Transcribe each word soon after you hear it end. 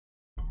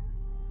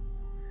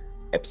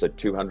episode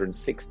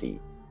 260.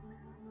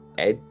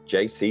 Ed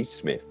J.C.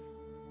 Smith.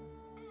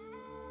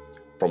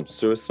 From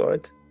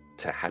Suicide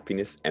to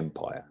Happiness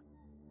Empire.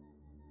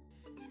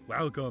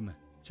 Welcome.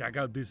 Check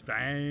out this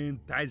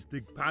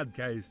fantastic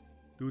podcast.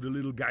 Do the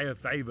little guy a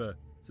favor.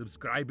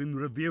 Subscribe and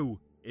review.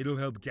 It'll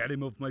help get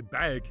him off my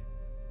back.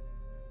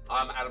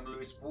 I'm Adam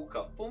Lewis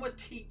Walker, former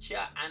teacher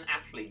and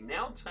athlete,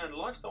 now turned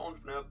lifestyle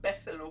entrepreneur,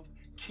 best-selling author,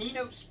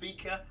 keynote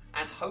speaker,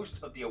 and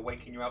host of the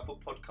Awaken Your Alpha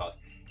podcast.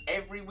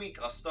 Every week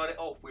I start it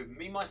off with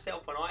me,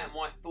 myself, and I, and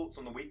my thoughts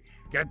on the week.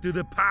 Get to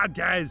the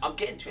podcast. I'm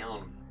getting to it,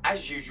 Alan.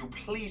 As usual,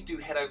 please do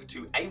head over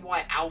to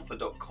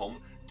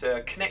ayalpha.com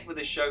to connect with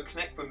the show,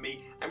 connect with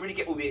me, and really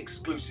get all the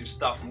exclusive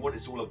stuff and what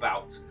it's all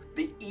about.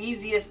 The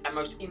easiest and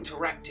most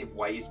interactive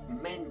way is,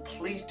 men,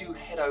 please do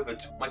head over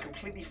to my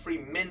completely free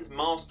men's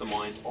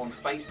mastermind on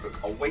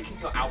Facebook, Awaken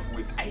Your Alpha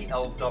with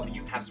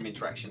ALW. Have some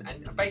interaction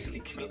and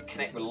basically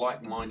connect with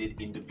like-minded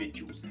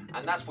individuals.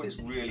 And that's what it's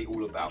really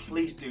all about.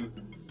 Please do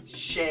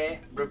share,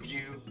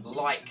 review,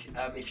 like.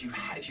 If you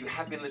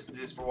have been listening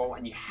to this for a while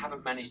and you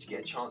haven't managed to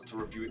get a chance to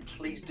review it,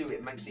 please do.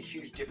 It makes a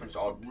huge difference.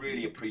 I'd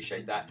really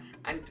appreciate that.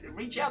 And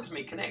reach out to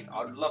me, connect.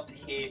 I'd love to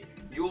hear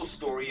your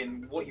story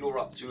and what you're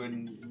up to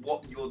and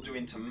what you're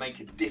doing to make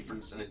a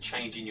difference and a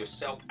change in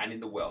yourself and in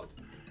the world.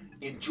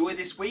 Enjoy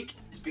this week.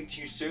 Speak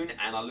to you soon,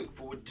 and I look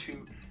forward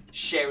to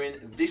sharing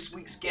this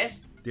week's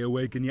guest. The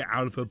Awaken Your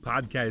Alpha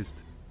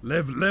podcast.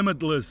 Live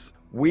limitless.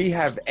 We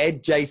have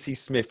Ed J.C.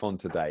 Smith on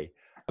today.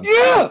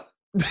 Yeah!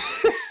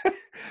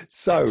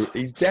 So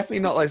he's definitely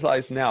not like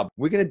this now.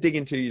 We're going to dig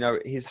into,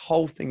 his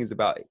whole thing is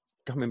about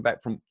coming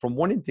back from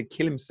wanting to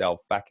kill himself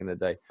back in the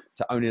day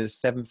to owning a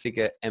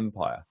 7-figure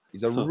empire.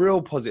 He's a real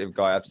positive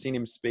guy. I've seen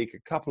him speak a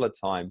couple of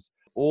times.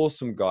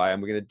 Awesome guy.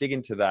 And we're going to dig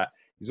into that.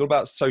 He's all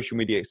about social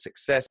media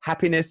success,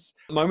 happiness.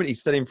 At the moment, he's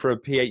studying for a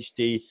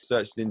PhD,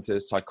 searched into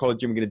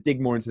psychology. We're going to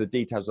dig more into the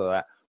details of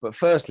that. But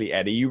firstly,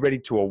 Ed, are you ready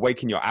to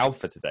awaken your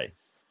alpha today?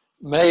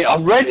 Mate,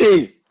 I'm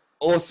ready.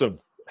 Awesome.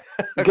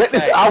 Get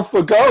this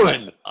alpha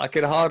going. I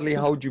could hardly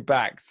hold you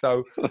back.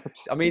 So,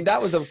 that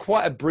was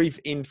quite a brief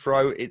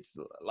intro. It's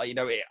like,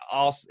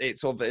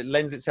 it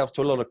lends itself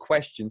to a lot of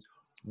questions.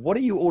 What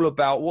are you all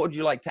about? What would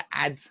you like to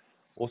add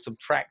or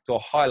subtract or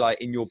highlight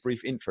in your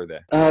brief intro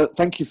there?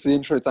 Thank you for the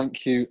intro.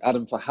 Thank you,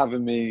 Adam, for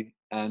having me.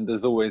 And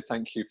as always,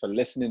 thank you for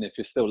listening. If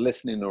you're still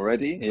listening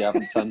already, you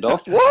haven't turned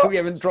off. We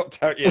haven't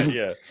dropped out yet,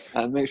 yeah.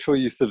 And make sure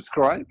you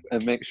subscribe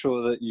and make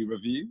sure that you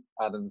review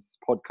Adam's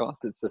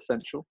podcast. It's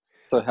essential.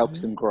 So it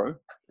helps him grow.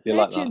 You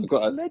like that? I've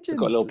got a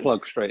little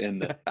plug straight in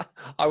there.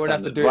 I won't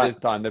have to do it this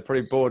time. They're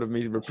pretty bored of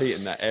me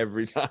repeating that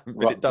every time,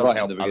 but it does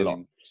help a lot.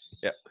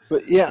 Yeah.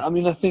 But yeah,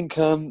 I think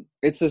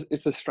it's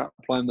a strap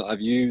line that I've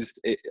used.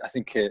 I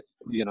think it,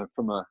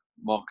 from a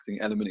marketing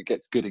element, it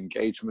gets good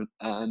engagement,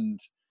 and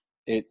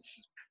it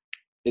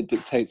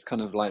dictates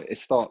kind of like, it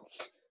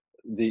starts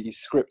the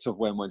script of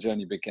where my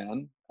journey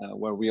began,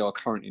 where we are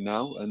currently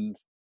now. And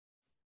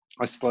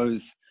I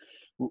suppose,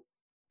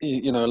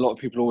 a lot of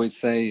people always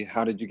say,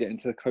 how did you get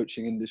into the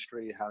coaching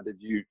industry? How did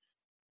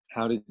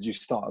you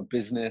start a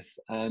business?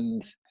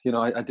 And,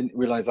 I didn't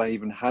realize I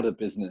even had a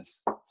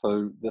business.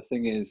 So the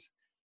thing is,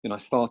 I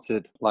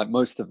started like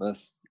most of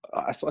us.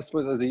 I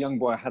suppose as a young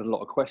boy, I had a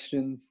lot of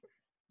questions,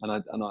 and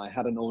I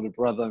had an older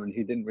brother, and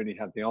he didn't really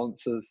have the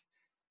answers.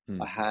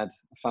 I had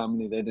a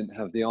family, they didn't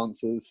have the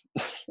answers.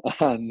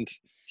 And,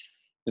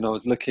 I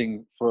was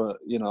looking for,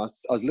 I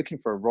was looking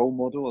for a role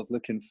model. I was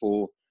looking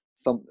for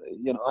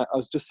I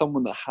was just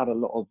someone that had a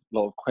lot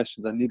of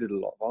questions. I needed a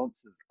lot of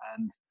answers,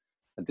 and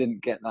I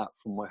didn't get that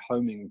from my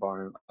home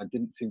environment. I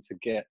didn't seem to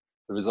get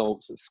the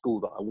results at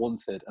school that I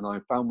wanted, and I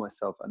found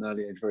myself at an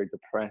early age very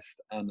depressed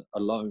and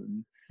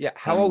alone. Yeah.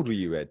 How old were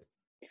you, Ed?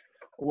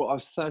 Well, I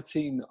was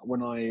 13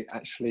 when I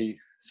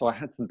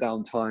had some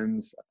down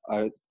times.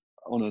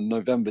 On a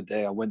November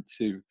day, I went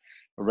to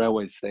a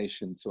railway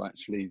station to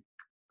actually,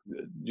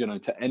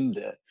 to end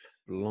it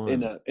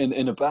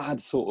in a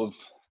bad sort of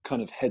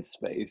kind of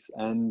headspace,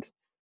 and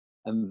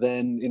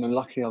then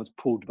luckily I was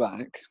pulled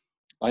back.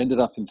 I ended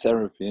up in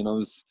therapy, and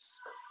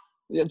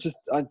I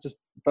just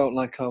felt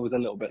like I was a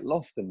little bit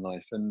lost in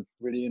life, and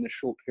really in a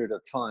short period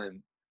of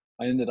time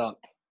I ended up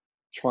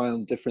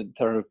trying different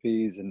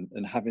therapies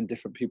and having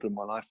different people in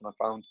my life, and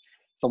I found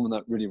someone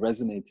that really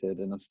resonated,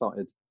 and I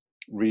started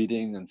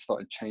reading and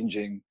started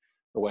changing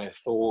the way I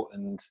thought,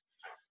 and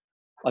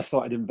I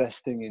started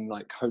investing in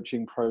like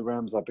coaching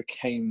programs. I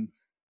became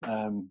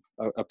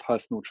a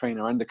personal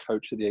trainer and a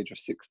coach at the age of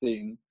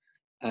 16,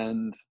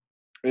 and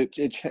I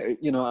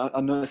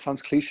know it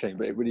sounds cliche,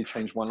 but it really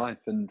changed my life,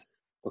 and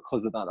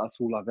because of that, that's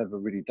all I've ever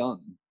really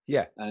done.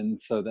 Yeah. And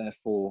so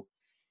therefore,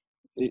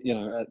 at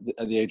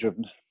the age of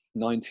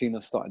 19, I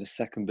started a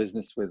second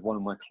business with one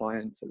of my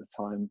clients at the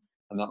time,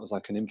 and that was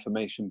like an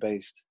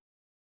information-based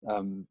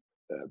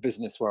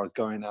business where I was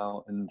going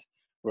out and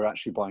we're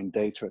actually buying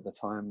data at the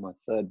time. My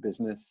third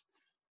business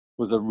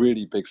was a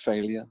really big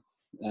failure,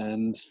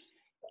 and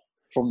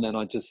from then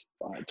at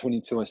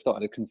 22, I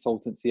started a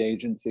consultancy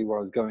agency where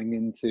I was going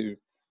into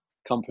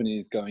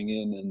companies, going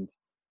in and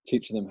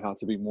teaching them how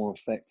to be more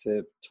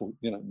effective,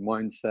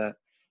 mindset,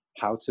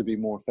 how to be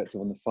more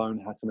effective on the phone,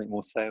 how to make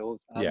more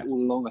sales. And Yeah.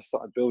 all along, I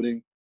started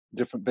building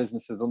different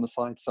businesses on the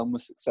side. Some were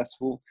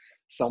successful,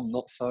 some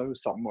not so,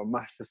 some were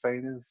massive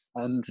failures.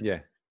 And,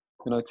 Yeah.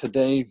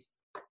 today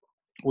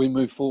we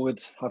move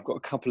forward. I've got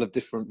a couple of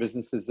different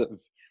businesses that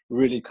have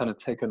really kind of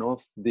taken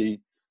off.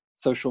 The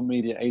social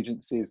media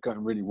agency is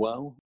going really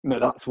well.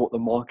 That's what the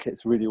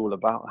market's really all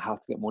about, how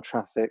to get more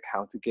traffic,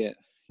 how to get,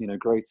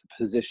 greater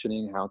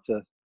positioning, how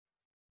to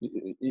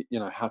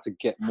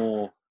get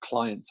more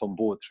clients on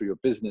board through your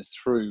business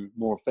through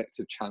more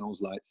effective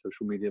channels like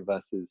social media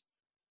versus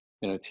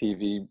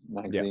TV,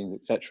 magazines,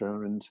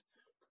 etc. And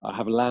I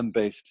have a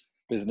land-based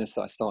business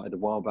that I started a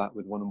while back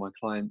with one of my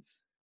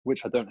clients,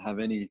 which I don't have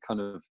any kind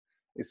of,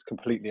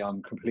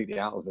 I'm completely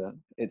out of it.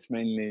 It's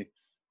mainly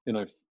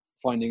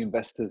finding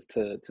investors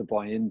to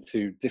buy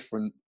into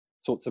different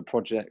sorts of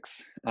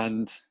projects.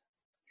 And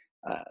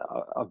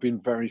I've been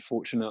very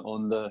fortunate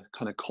on the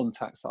kind of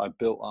contacts that I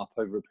built up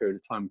over a period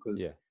of time,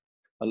 because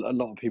a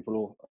lot of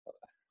people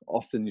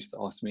often used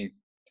to ask me,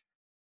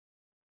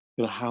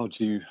 how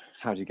do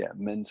you get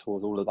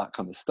mentors, all of that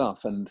kind of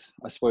stuff. And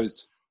I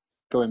suppose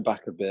going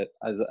back a bit,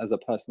 as a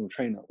personal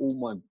trainer,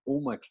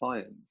 all my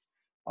clients,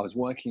 I was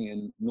working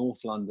in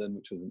North London,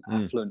 which was an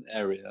affluent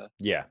area,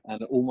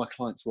 and all my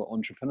clients were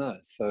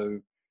entrepreneurs. So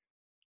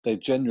they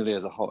generally,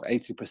 as a whole,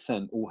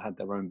 80% all had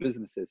their own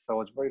businesses. So I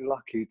was very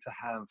lucky to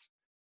have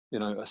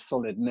a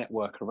solid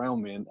network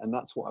around me, and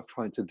that's what I've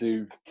tried to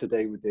do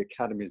today with the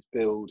academy, is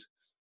build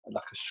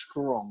like a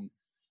strong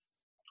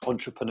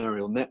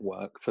entrepreneurial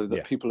network, so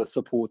that people are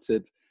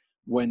supported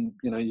when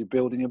you're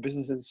building a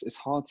business. It's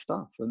hard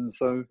stuff. And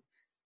so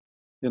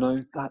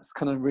that's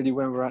kind of really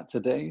where we're at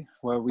today,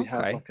 where we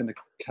have like an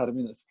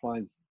academy that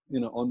supplies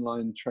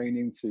online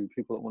training to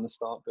people that want to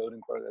start, build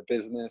and grow their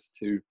business,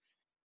 to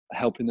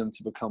helping them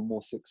to become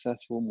more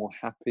successful, more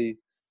happy,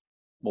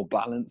 more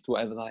balanced,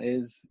 whatever that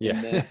is,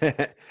 in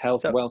their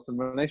health, wealth and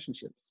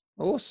relationships.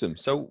 Awesome.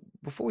 So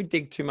before we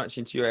dig too much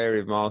into your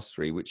area of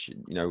mastery, which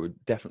we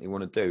definitely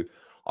want to do,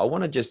 I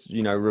want to just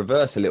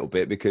reverse a little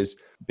bit, because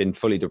I've been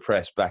fully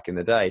depressed back in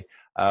the day.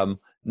 I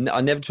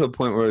never to a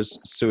point where I was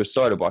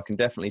suicidal, but I can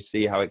definitely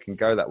see how it can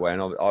go that way.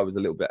 And I was a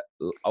little bit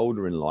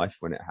older in life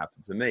when it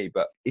happened to me.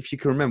 But if you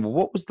can remember,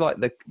 what was like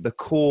the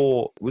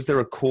core? Was there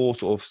a core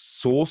sort of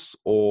source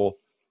or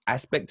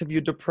aspect of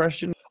your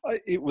depression?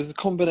 It was a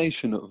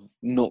combination of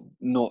not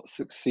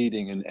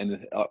succeeding,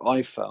 and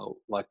I felt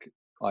like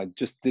I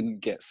just didn't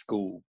get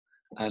school,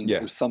 and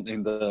it was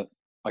something that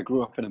I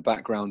grew up in a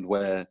background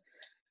where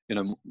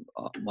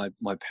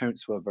my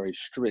parents were very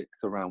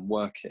strict around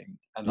working,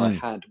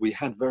 and we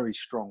had very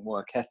strong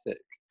work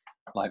ethic.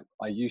 Like,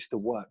 I used to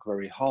work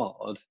very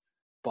hard,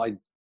 but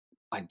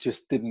I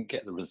just didn't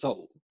get the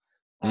result.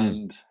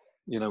 And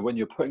when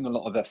you're putting a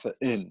lot of effort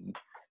in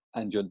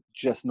and you're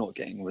just not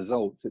getting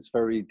results, it's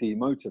very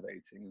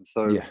demotivating. And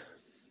so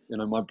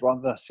my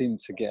brother seemed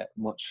to get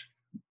much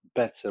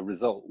better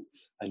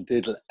results and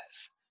did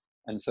less,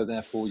 and so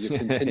therefore you're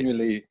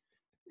continually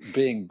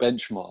being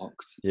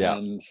benchmarked.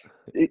 And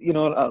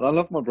I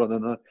love my brother,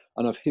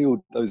 and I've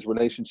healed those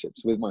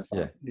relationships with my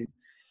family.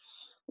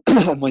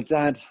 And my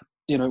dad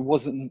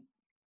wasn't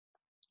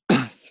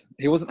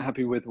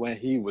happy with where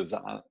he was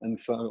at, and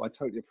so I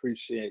totally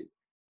appreciate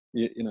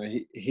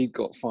he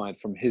got fired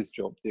from his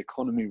job. The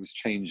economy was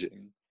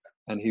changing,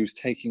 and he was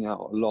taking out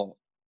a lot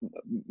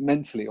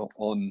mentally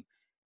on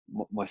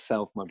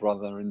myself, my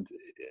brother. And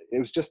it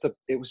was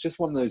just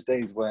one of those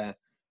days where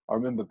I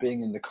remember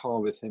being in the car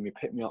with him. He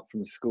picked me up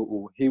from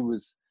school.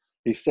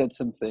 He said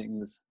some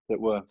things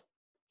that were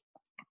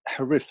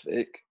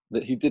horrific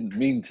that he didn't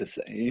mean to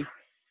say.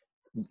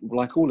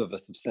 Like all of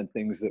us have said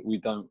things that we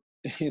don't,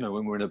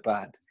 when we're in a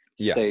bad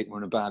state, we're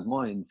in a bad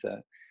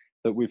mindset,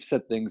 that we've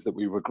said things that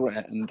we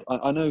regret. And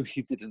I know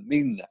he didn't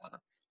mean that.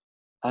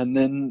 And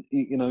then,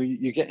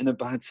 you get in a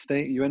bad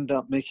state, you end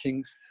up making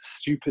a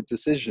stupid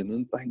decision.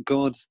 And thank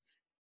God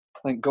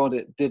I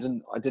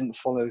didn't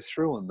follow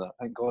through on that.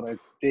 Thank God I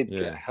did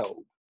get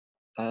help.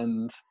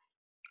 And,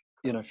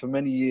 for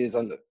many years,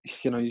 I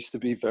used to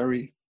be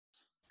I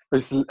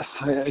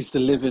used to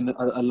live in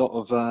a lot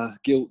of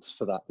guilt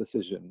for that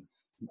decision,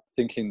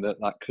 thinking that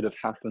could have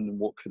happened and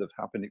what could have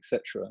happened,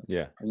 etc.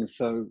 And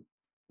so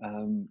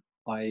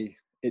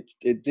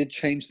it did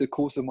change the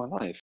course of my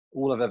life.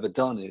 All I've ever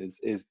done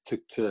is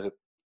to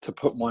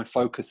put my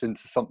focus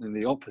into something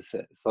the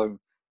opposite. So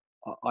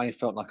I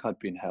felt like I'd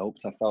been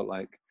helped. I felt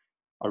like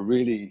I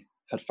really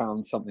had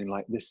found something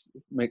like this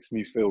makes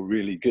me feel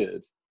really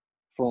good.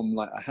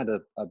 I had a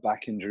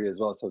back injury as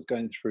well, so I was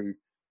going through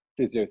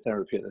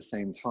physiotherapy at the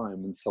same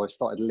time. And so I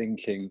started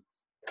linking,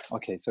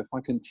 okay, so if I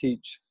can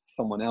teach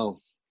someone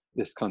else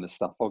this kind of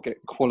stuff, I'll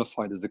get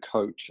qualified as a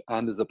coach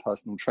and as a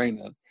personal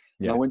trainer.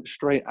 And I went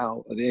straight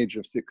out at the age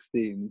of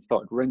 16 and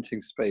started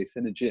renting space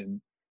in a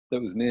gym that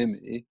was near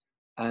me,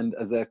 and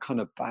as a kind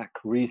of back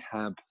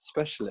rehab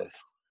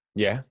specialist.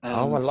 I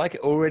like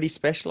it. Already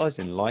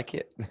specializing, like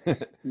it.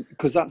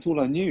 Because that's all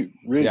I knew,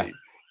 really.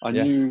 I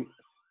knew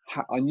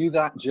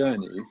that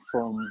journey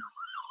from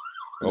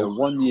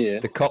 1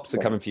 year. The cops are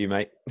coming for you,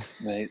 mate.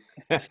 Mate,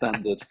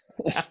 standard.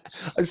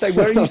 I'd say,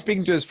 where are you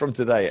speaking to us from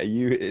today? Are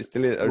you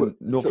still in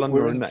North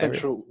London or in that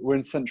area? We're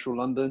in central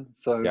London,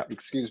 so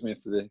excuse me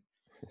if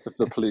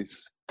the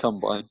police come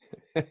by,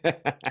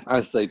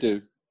 as they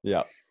do.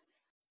 Yeah.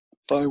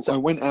 I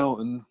went out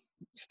and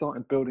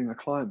started building a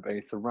client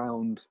base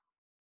around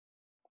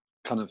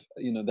kind of,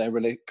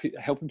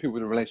 helping people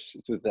with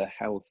relationships with their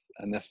health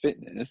and their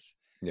fitness.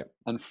 Yeah.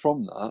 And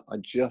from that, I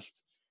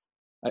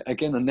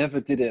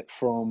never did it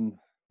from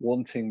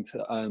wanting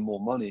to earn more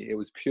money. It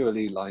was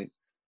purely like,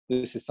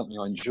 this is something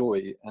I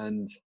enjoy.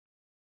 And,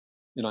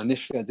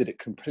 initially I did it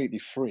completely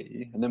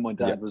free. And then my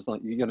dad was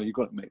like, you've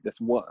got to make this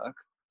work.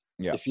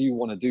 Yeah. If you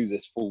want to do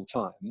this full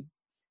time.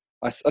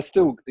 I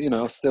still,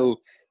 I was still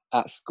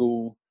at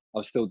school. I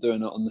was still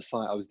doing it on the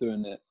side. I was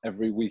doing it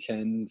every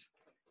weekend.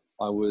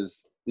 I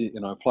was,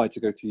 applied to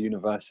go to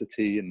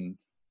university and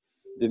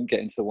didn't get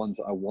into the ones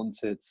that I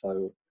wanted.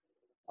 So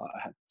I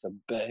had to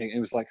beg. It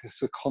was like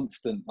a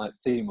constant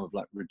theme of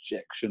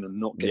rejection and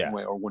not getting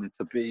where I wanted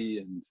to be.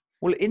 And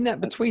well, in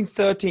that between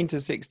 13 to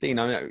 16,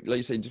 I know, like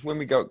you say, just when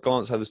we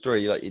glance over the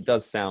story, it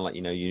does sound like,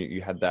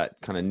 you had that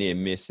kind of near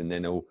miss and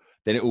then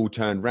it all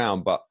turned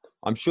round. But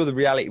I'm sure the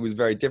reality was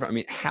very different. I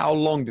mean, how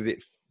long did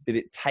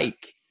it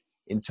take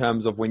in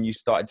terms of when you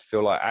started to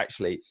feel like,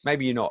 actually,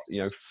 maybe you're not,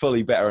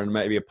 fully better and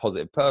maybe a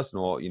positive person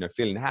or,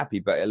 feeling happy,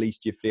 but at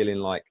least you're feeling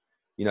like,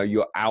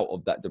 you're out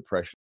of that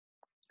depression?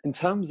 In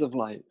terms of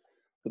my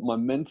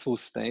mental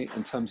state,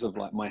 in terms of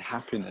my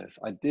happiness,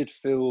 I did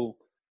feel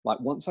like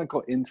once I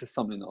got into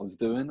something that I was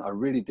doing, I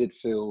really did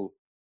feel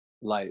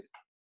like,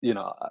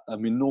 I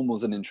mean, normal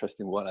is an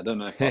interesting word. I don't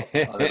know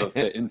if I'll ever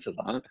fit into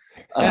that.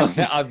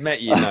 I've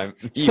met you,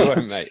 you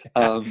won't, mate.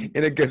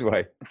 In a good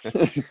way.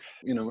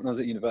 When I was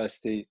at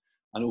university,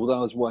 and although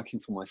I was working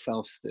for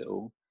myself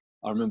still,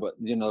 I remember,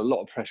 a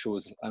lot of pressure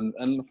was,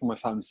 and from my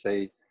family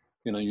say,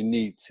 you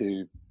need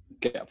to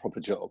get a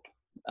proper job.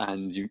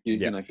 And you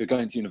know, if you're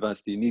going to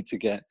university, you need to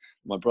get,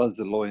 my brother's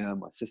a lawyer,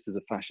 my sister's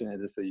a fashion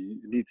editor, so you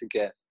need to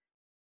get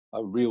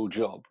a real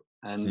job.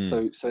 And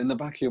so in the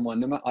back of your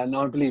mind,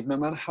 I believe no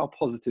matter how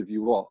positive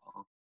you are,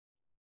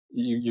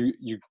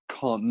 you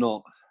can't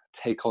not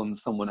take on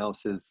someone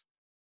else's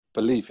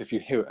belief if you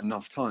hear it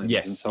enough times.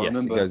 Yes, and so yes, I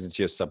remember, it goes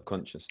into your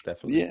subconscious,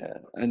 definitely. Yeah,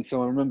 and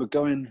so I remember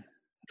going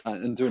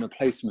and doing a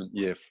placement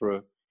year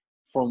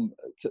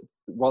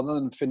rather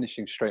than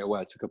finishing straight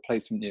away. I took a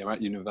placement year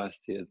at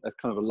university as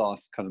kind of a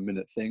last kind of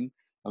minute thing,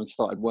 and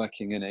started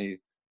working in a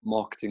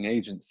marketing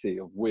agency,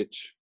 of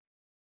which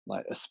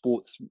a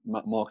sports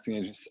marketing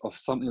agency, of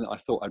something that I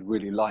thought I'd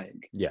really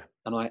like. Yeah.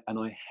 And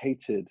I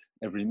hated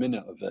every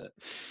minute of it.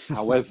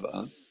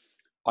 However,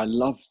 I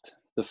loved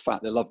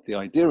the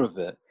idea of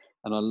it.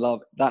 And I love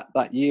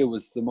that year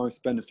was the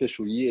most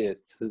beneficial year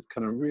to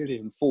kind of really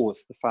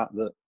enforce the fact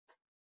that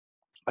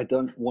I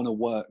don't want to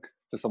work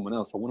for someone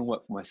else. I want to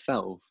work for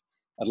myself.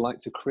 I'd like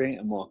to create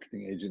a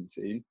marketing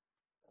agency,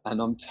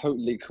 and I'm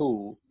totally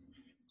cool,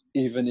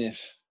 even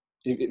if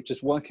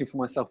just working for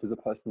myself as a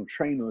personal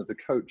trainer, as a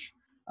coach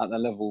at that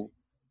level,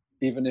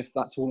 even if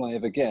that's all I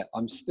ever get,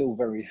 I'm still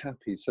very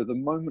happy. So the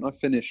moment I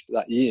finished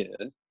that year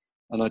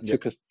and I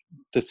took a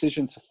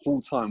decision to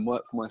full-time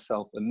work for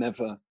myself and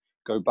never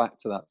go back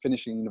to that,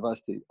 finishing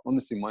university,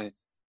 honestly, my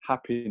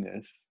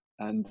happiness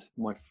and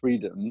my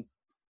freedom,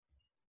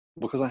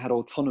 because I had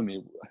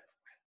autonomy,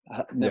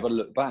 I never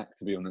looked back,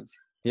 to be honest.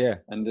 Yeah.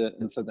 And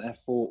so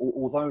therefore,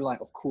 although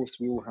of course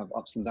we all have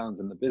ups and downs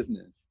in the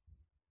business,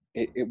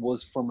 it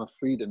was from a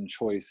freedom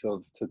choice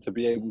to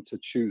be able to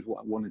choose what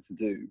I wanted to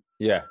do.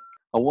 Yeah.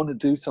 I want to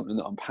do something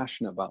that I'm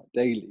passionate about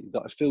daily,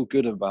 that I feel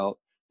good about,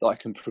 that I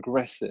can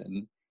progress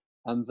in,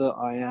 and that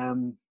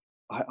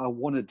I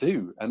want to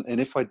do.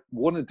 And if I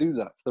want to do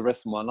that for the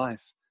rest of my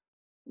life,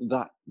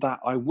 that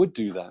I would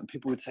do that. And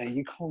people would say,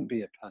 you can't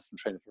be a personal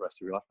trainer for the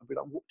rest of your life. I'd be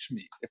like, watch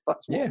me. If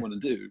that's what I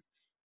want to do,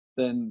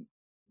 then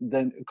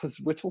because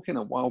we're talking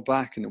a while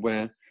back and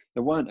where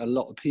there weren't a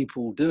lot of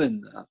people doing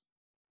that.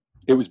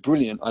 It was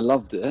brilliant. I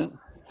loved it.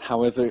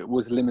 However, it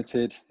was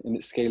limited in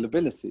its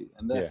scalability.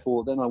 And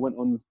therefore, then I went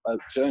on a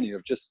journey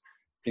of just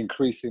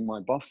increasing my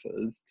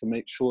buffers to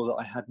make sure that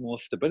I had more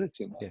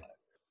stability in my life.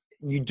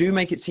 You do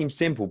make it seem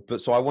simple,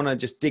 but so I want to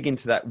just dig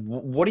into that.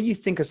 What do you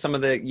think are some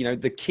of the,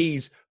 the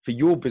keys for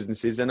your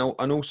businesses, and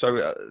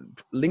also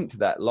linked to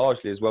that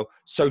largely as well,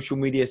 social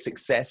media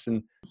success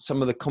and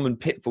some of the common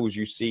pitfalls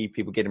you see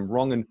people getting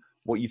wrong, and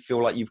what you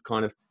feel like you've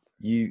kind of,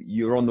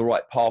 you're on the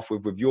right path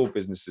with your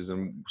businesses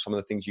and some of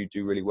the things you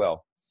do really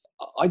well?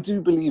 I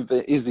do believe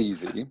it is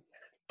easy,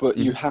 but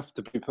you have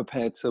to be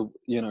prepared to,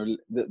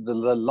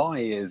 the lie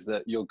is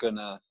that you're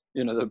gonna,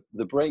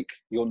 the break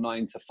your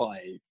 9 to 5,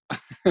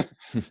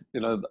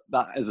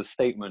 that as a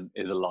statement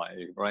is a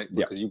lie, right?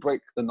 Because you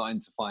break the 9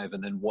 to 5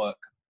 and then work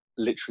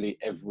literally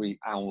every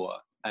hour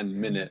and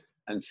minute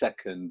and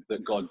second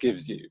that God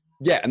gives you.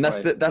 Yeah, and that's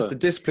the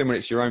discipline when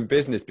it's your own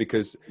business,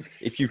 because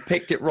if you've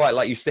picked it right,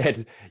 like you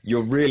said,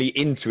 you're really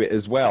into it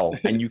as well,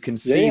 and you can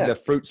see the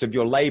fruits of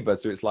your labor.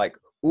 So it's like,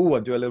 oh,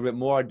 I do a little bit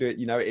more. I do it.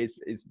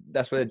 It's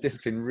that's where the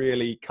discipline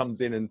really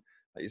comes in and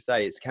like you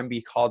say, it can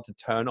be hard to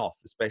turn off,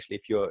 especially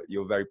if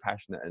you're very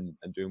passionate and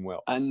doing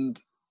well. And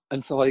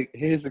so I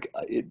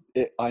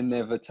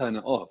never turn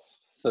it off.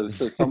 So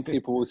some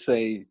people will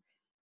say,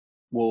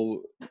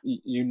 well,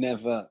 you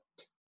never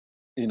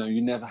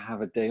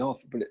have a day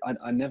off, but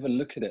I never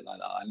look at it like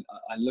that.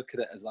 I look at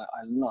it as like,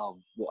 I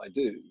love what I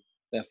do,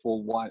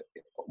 therefore why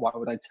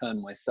would I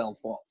turn myself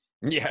off?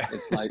 Yeah.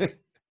 It's like,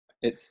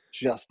 it's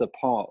just a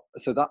part.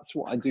 So that's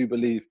what I do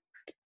believe.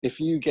 If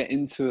you get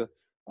into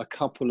a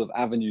couple of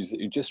avenues that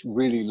you just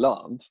really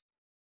love,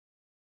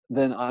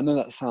 then I know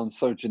that sounds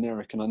so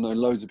generic, and I know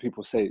loads of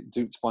people say,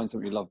 do find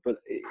something you love, but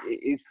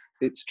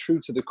it's true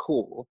to the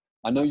core.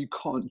 I know you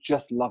can't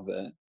just love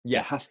it. Yeah.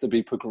 There has to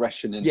be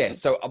progression in it. Yeah.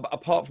 So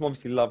apart from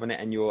obviously loving it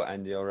and your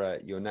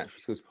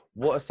natural skills,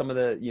 what are some of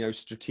the, you know,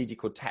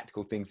 strategic or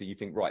tactical things that you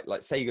think, right,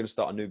 like say you're going to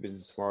start a new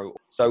business tomorrow.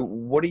 So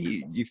what do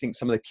you think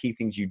some of the key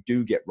things you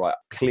do get right?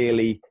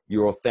 Clearly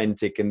you're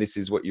authentic and this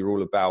is what you're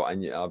all about.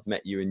 And I've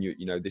met you and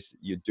you know,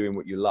 you're doing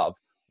what you love.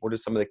 What are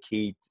some of the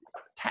key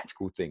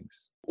tactical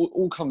things?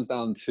 All comes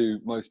down to,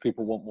 most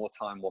people want more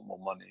time, want more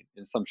money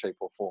in some shape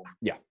or form.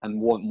 Yeah.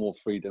 And want more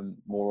freedom,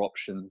 more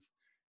options.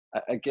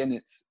 Again,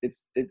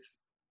 it's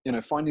you know,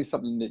 finding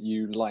something that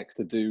you like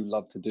to do,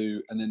 love to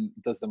do, and then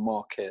is there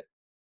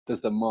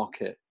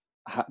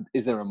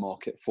a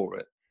market for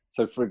it?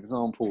 So for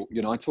example,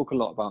 you know, I talk a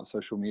lot about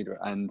social media,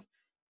 and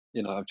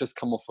you know, I've just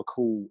come off a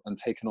call and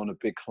taken on a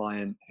big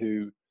client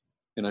who,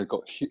 you know,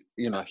 got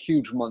a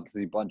huge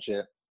monthly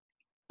budget,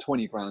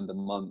 20 grand a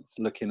month,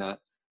 looking at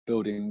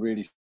building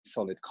really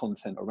solid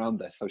content around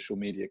their social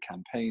media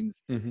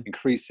campaigns,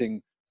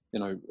 increasing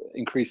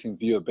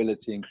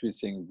viewability,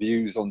 increasing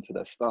views onto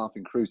their stuff,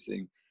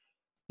 increasing,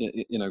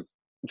 you know,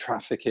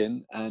 traffic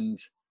in. And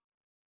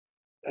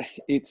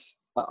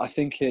I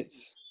think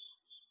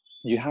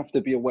you have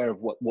to be aware of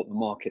what the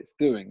market's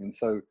doing. And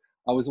so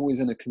I was always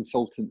in a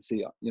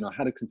consultancy, you know, I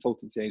had a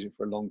consultancy agent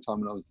for a long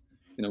time, and I was,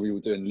 you know, we were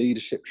doing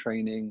leadership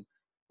training,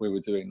 we were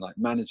doing like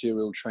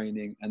managerial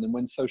training. And then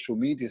when social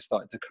media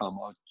started to come,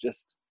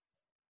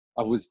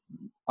 I was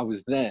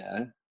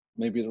there,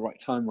 maybe at the right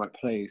time, right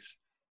place.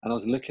 And I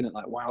was looking at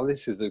like, wow,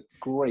 this is a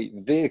great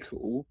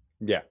vehicle.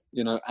 Yeah.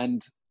 You know,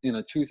 and, you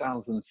know,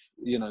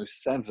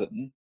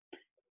 2007,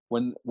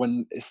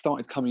 when it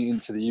started coming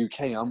into the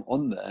UK, I'm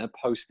on there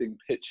posting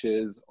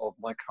pictures of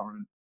my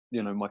current,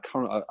 you know,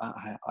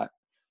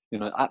 you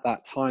know, at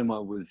that time I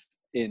was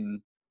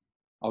in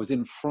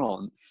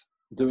France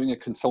doing a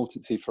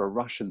consultancy for a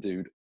Russian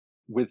dude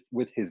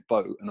with his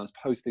boat, and I was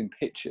posting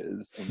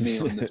pictures of me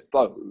on this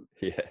boat.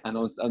 Yeah. And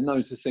I was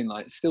noticing,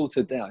 like, still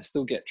today I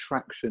still get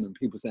traction and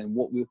people saying,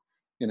 what will,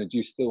 you know, do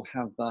you still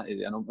have that?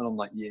 And I'm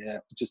like, yeah,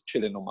 just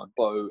chilling on my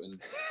boat,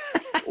 and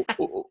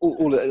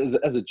all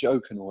as a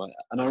joke and all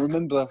that. And I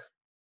remember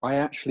I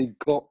actually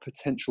got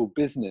potential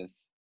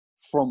business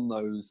from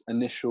those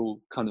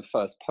initial kind of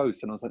first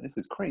posts, and I was like, this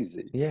is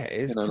crazy. Yeah,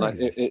 it is, you know,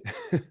 crazy. like it's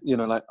you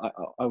know, like I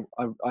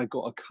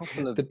got a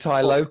couple of the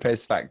Ty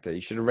Lopez factor.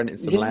 You should have rented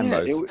some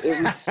Lambos.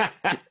 It was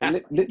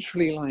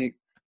literally like,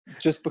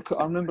 just because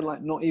I remember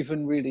like not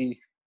even really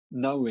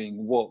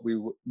knowing what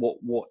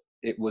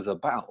it was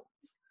about.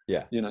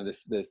 Yeah. You know,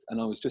 this,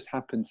 and I was just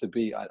happened to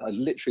be, I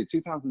literally,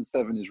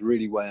 2007 is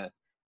really where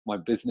my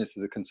business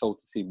as a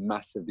consultancy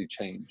massively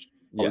changed.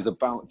 Yeah. I was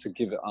about to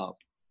give it up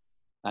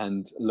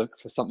and look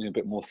for something a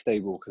bit more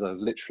stable, because I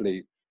was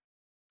literally,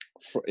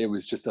 it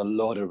was just a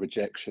lot of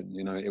rejection.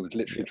 You know, it was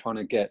literally trying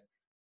to get,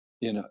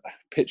 you know,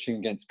 pitching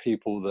against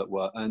people that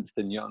were Ernst &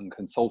 Young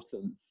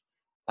consultants,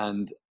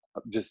 and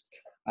just,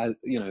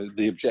 you know,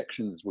 the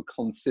objections were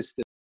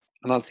consistent.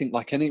 And I think,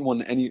 like anyone,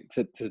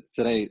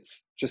 today,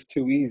 it's just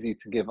too easy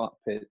to give up.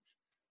 It's,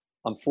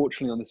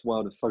 unfortunately, on this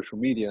world of social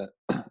media,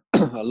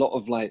 a lot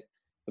of like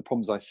the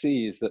problems I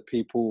see is that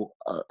people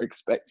are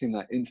expecting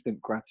that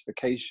instant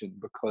gratification,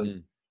 because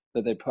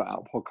that they put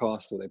out a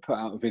podcast or they put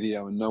out a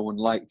video and no one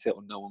liked it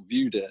or no one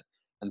viewed it.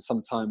 And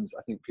sometimes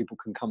I think people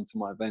can come to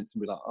my events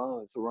and be like,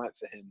 oh, it's all right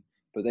for him.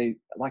 But they,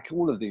 like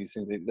all of these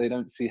things, they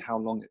don't see how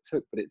long it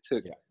took. But it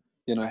took,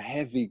 you know,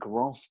 heavy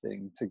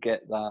grafting to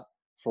get that,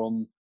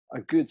 from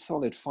a good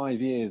solid 5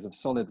 years of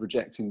solid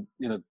rejecting,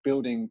 you know,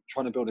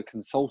 trying to build a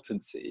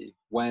consultancy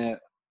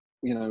where,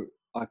 you know,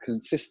 I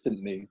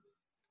consistently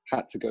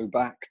had to go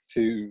back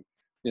to,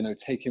 you know,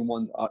 taking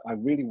ones. I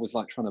really was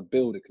like trying to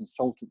build a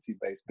consultancy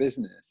based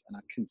business, and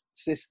I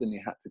consistently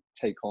had to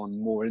take on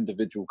more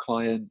individual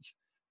clients,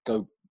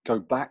 go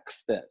back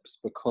steps,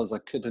 because I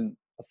couldn't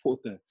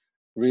afford to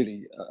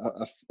really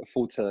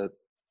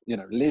you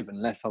know, live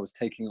unless I was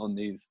taking on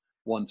these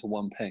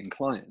one-to-one paying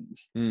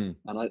clients. And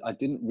I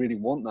didn't really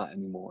want that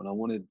anymore. And I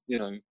wanted, you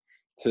know,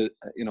 I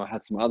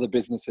had some other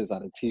businesses. I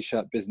had a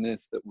t-shirt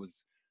business that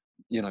was,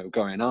 you know,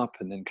 going up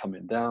and then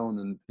coming down,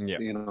 and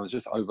you know, I was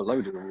just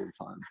overloaded all the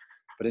time.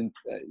 But in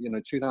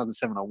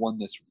 2007, I won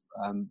this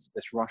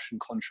Russian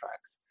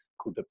contract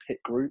called the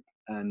Pit Group,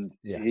 and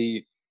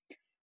I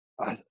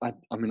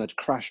mean, I'd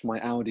crashed my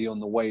Audi on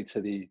the way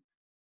to the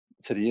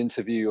to the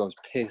interview. I was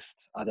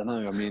pissed. I don't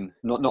know. I mean,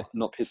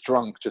 not pissed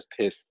drunk, just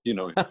pissed. You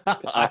know,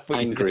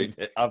 angry.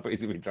 I thought he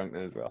was going to be drunk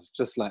then as well. I was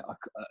just like,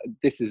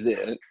 this is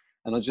it.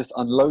 And I just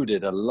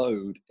unloaded a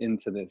load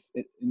into this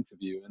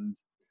interview, and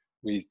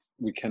we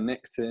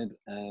connected,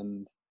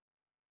 and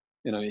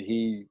you know,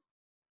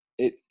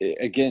 it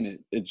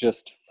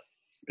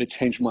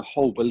changed my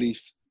whole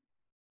belief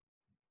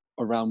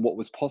around what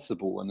was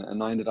possible,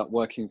 and I ended up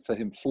working for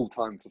him full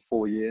time for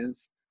 4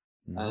 years.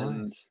 Nice.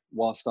 And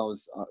whilst I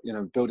was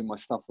building my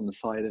stuff on the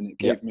side, and it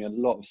gave me a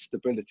lot of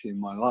stability in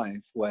my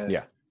life,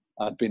 where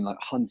I'd been like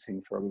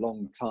hunting for a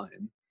long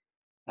time.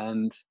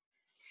 And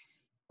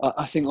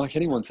I think, like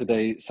anyone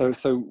today,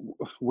 so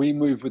we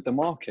move with the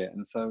market,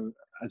 and so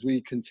as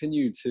we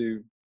continue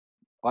to,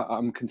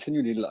 I'm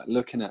continually like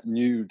looking at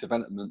new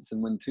developments.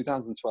 And when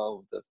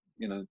 2012,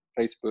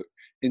 Facebook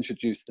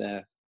introduced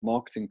their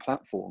marketing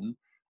platform,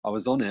 I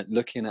was on it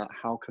looking at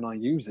how can I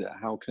use it,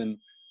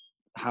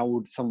 how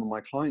would some of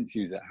my clients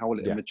use it, how will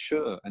it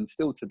mature. And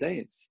still today,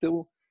 it's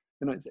still,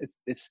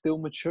 it's still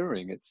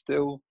maturing. It's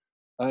still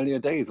earlier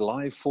days,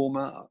 live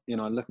format.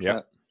 I look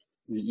at,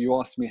 you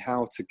asked me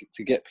how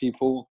to get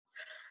people,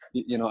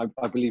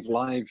 I believe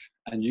live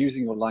and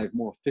using your live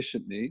more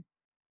efficiently,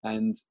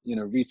 and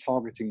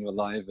retargeting your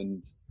live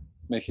and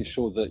making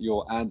sure that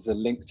your ads are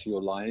linked to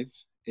your live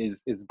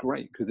is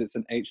great, because it's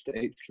an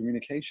H2H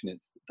communication.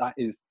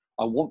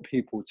 I want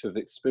people to have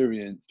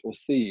experienced or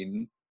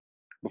seen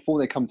before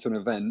they come to an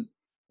event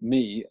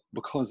me,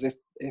 because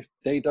if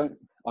they don't,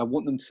 I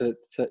want them to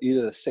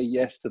either say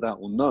yes to that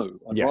or no.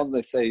 I'd rather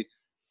they say,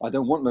 I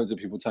don't want loads of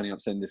people turning up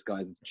saying this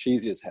guy's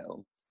cheesy as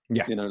hell.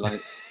 I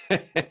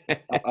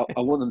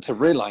want them to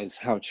realize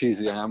how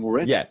cheesy I am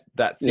already.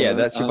 That's your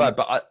vibe.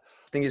 But I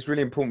think it's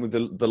really important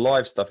with the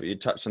live stuff that you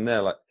touched on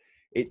there. Like,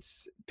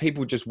 it's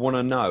people just want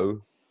to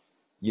know,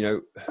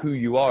 who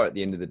you are at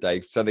the end of the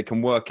day, so they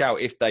can work out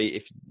if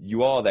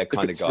you are their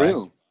kind of guy.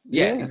 Real.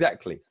 Yeah,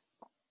 exactly.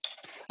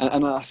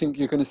 And I think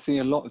you're going to see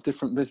a lot of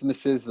different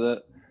businesses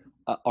that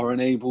are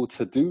unable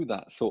to do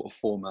that sort of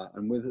format.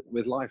 And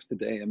with live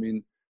today, I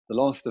mean, the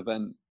last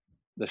event,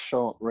 the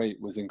show-up rate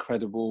was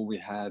incredible. We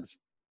had,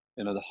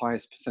 the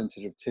highest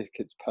percentage of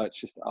tickets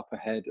purchased up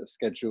ahead of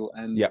schedule.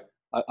 And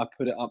I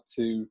put it up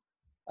to,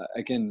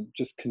 again,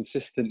 just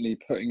consistently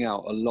putting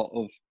out a lot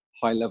of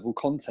high-level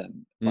content.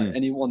 Like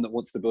anyone that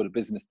wants to build a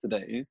business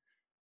today,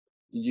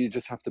 you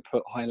just have to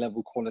put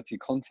high-level quality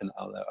content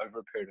out there over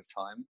a period of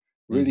time.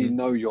 Really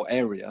know your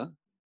area,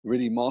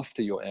 really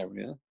master your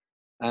area,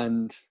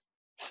 and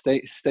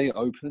stay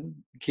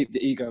open, keep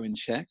the ego in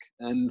check,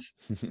 and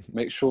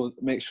make sure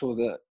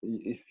that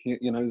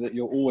that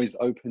you're always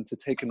open to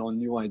taking on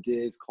new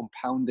ideas,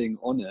 compounding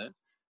on it.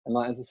 And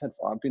like, as I said,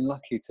 I've been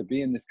lucky to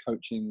be in this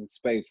coaching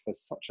space for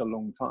such a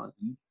long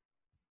time,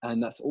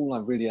 and that's all I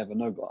really ever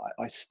know. But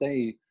I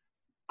stay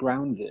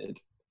grounded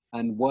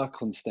and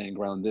work on staying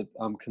grounded.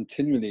 I'm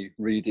continually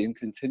reading,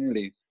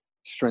 continually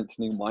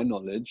strengthening my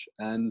knowledge,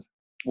 and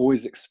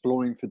always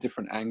exploring for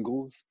different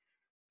angles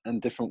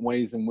and different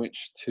ways in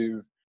which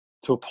to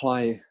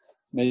apply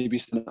maybe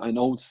an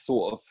old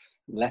sort of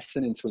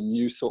lesson into a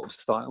new sort of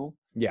style,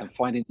 and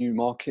finding new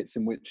markets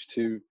in which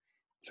to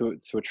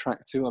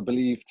attract to. I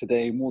believe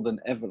today more than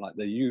ever, like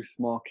the youth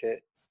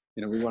market,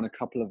 we run a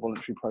couple of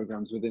voluntary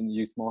programs within the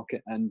youth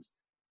market, and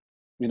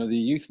the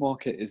youth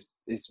market is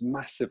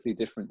massively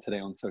different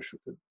today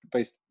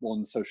based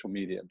on social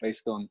media,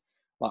 based on,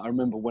 like, I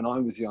remember when I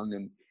was young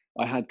and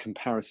I had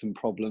comparison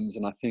problems,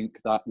 and I think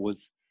that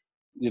was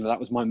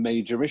my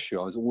major issue.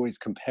 I was always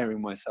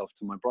comparing myself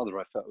to my brother.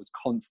 I felt it was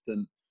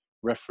constant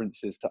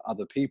references to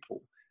other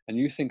people. And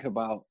you think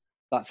about,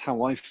 that's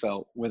how I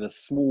felt with a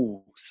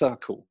small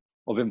circle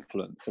of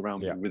influence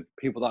around me, with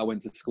people that I went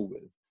to school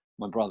with,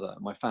 my brother,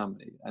 my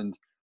family. And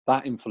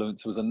that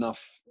influence was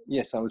enough.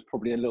 Yes, I was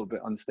probably a little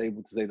bit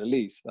unstable, to say the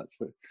least. That's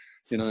what,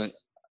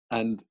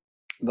 and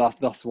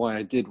that's why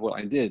I did what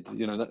I did.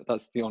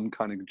 That's the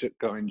kind of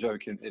going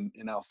joke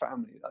in our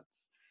family.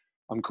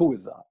 I'm cool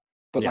with that.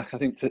 But like, I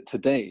think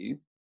today,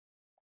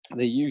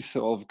 the use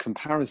of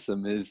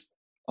comparison is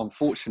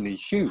unfortunately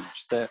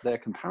huge. Their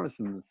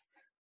comparisons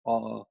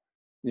are,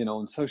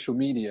 on social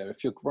media.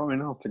 If you're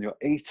growing up and you're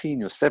 18,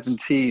 you're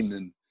 17,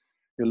 and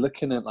you're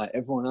looking at like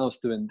everyone else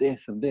doing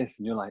this and this,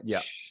 and you're like,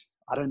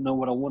 I don't know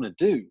what I want to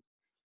do.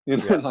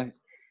 Like,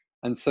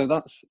 and so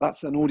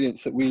that's an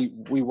audience that we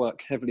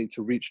work heavily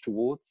to reach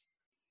towards.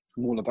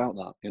 I'm all about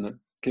that,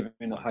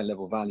 giving a high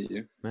level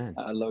value at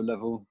a low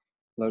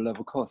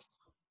level cost.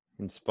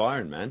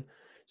 Inspiring, man.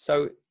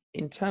 So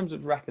in terms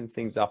of wrapping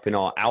things up in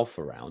our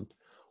alpha round,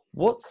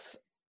 what's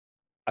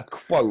a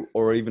quote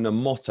or even a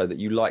motto that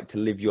you like to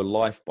live your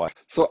life by?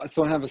 So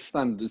I have a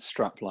standard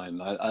strap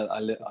line.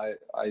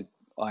 I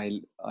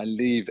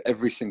leave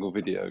every single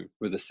video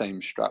with the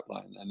same strap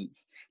line, and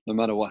it's, no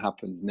matter what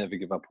happens, never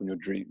give up on your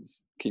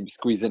dreams. Keep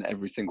squeezing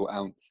every single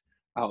ounce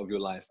out of your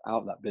life,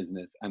 out of that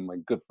business. And my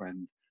good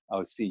friend,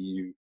 I'll see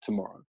you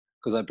tomorrow.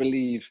 Because I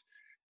believe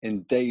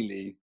in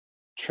daily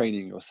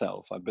training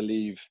yourself. I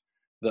believe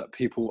that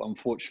people,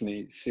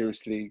 unfortunately,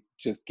 seriously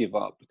just give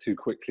up too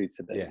quickly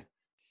today.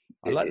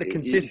 I like the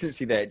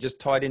consistency there. It just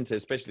tied into,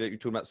 especially like you're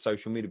talking about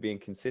social media being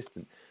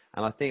consistent.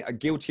 And I think I'm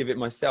guilty of it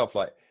myself.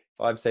 Like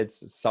if I've said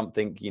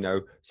something,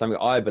 something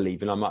I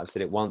believe in, I might have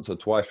said it once or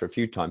twice or a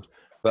few times.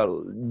 But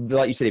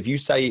like you said, if you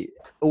say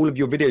all of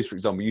your videos, for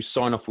example, you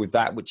sign off with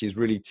that, which is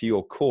really to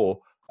your core,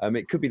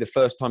 it could be the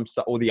first time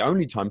or the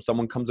only time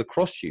someone comes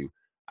across you.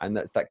 And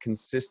that's that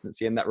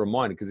consistency and that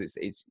reminder, because it's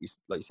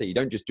like you say, you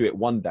don't just do it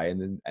one day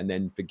and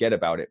then forget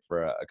about it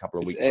for a couple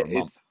of weeks or a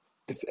month.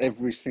 It's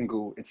every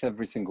single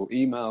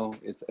email.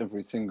 It's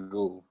every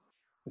single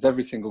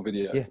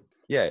video.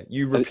 Yeah.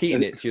 You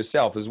repeating it to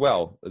yourself as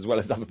well as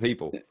other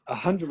people.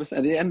 100%.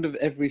 At the end of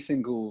every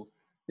single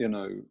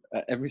video,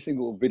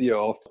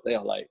 they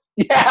are like,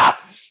 yeah,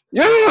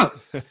 never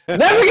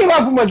give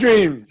up on my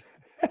dreams.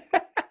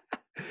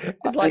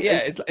 It's like,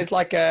 it's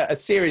like a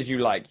series you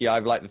like. You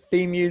either like the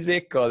theme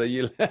music or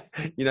you like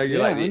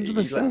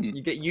 100%.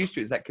 You get used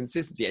to it. It's that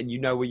consistency, and you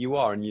know where you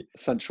are. And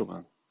Essential,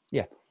 man.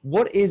 Yeah.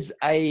 What is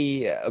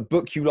a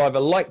book you either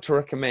like to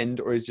recommend,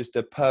 or is just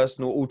a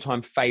personal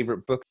all-time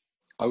favorite book?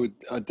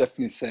 I'd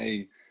definitely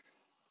say,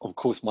 of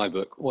course, my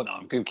book. Oh no,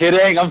 I'm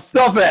kidding.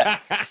 Stop it.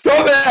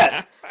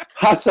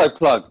 Hashtag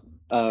plug.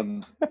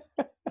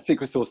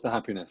 Secret Sauce to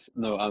Happiness.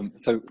 No.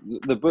 So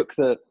the book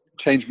that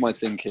changed my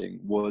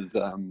thinking was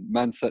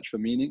Man's Search for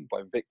Meaning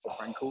by Viktor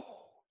Frankl.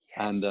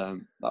 Yes. And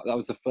that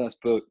was the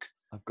first book.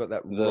 I've got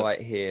that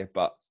right here.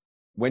 But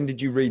when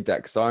did you read that?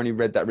 Because I only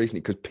read that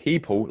recently. Because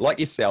people like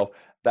yourself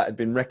that had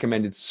been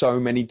recommended so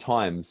many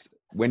times.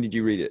 When did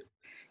you read it?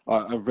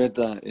 I read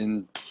that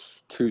in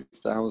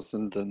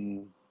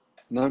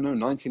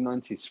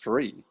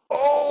 1993.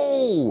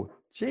 Oh,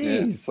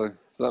 jeez. Yeah, so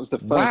that was the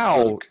first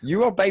book.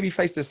 You are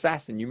baby-faced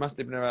assassin. You must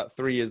have been about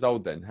 3 years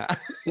old then.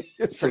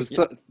 So I was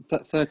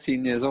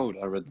 13 years old.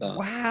 I read that.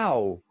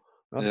 Wow.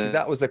 Obviously,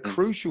 that was a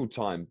crucial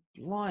time.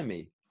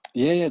 Blimey.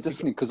 Yeah,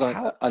 definitely. Because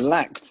I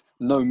lacked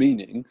no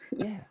meaning.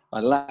 Yeah.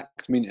 I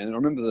lacked meaning. And I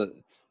remember the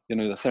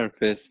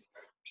therapist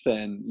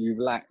saying,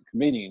 you lack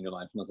meaning in your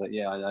life. And I was like,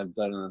 yeah, I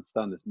don't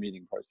understand this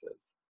meaning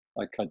process.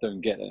 Like, I don't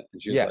get it.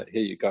 And she was like,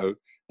 here you go.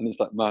 And it's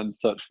like Man's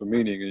Search for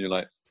Meaning. And you're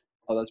like,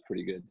 oh, that's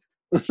pretty good.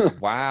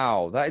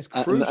 Wow, that is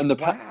crucial. And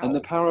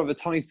the power of a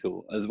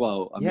title as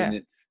well. I mean,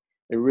 it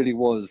really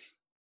was.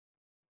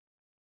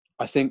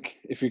 I think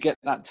if you get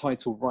that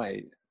title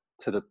right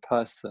to the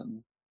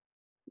person,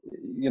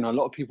 a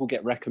lot of people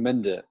get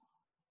recommended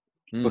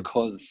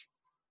because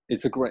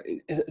it's a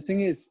great. The thing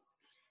is,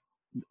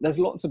 there's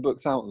lots of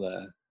books out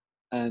there,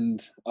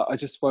 and I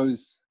just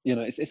suppose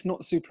it's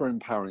not super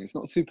empowering. It's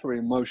not super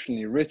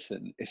emotionally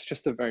written. It's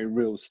just a very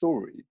real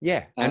story.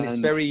 Yeah, and it's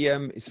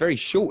very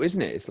short,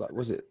 isn't it? It's like,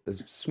 was it a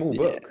small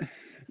book?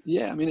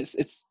 Yeah. I mean, it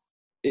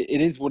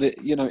is what it.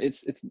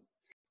 It's.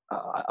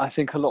 I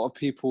think a lot of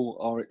people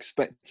are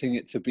expecting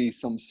it to be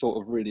some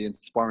sort of really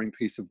inspiring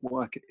piece of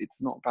work.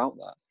 It's not about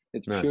that.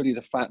 It's purely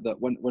the fact that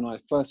when I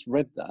first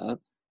read that,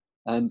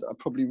 and I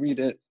probably read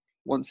it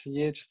once a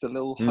year, just a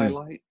little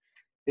highlight.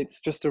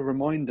 It's just a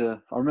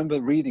reminder. I remember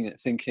reading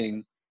it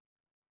thinking,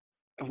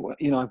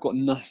 I've got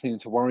nothing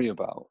to worry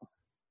about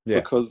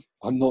because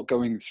I'm not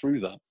going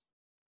through that.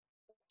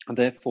 And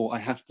therefore I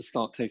have to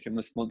start taking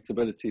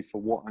responsibility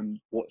for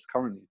what's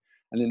currently.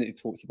 And then it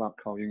talks about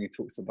Carl Jung. He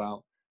talks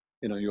about,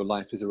 your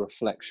life is a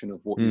reflection of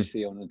what you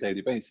see on a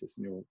daily basis.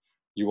 And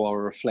you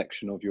are a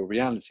reflection of your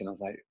reality. And I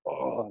was like,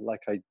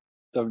 I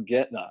don't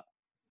get that.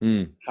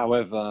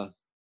 However,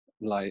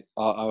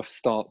 I'll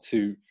start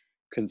to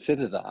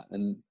consider that.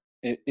 And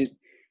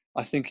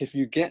I think if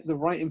you get the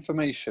right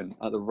information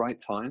at the right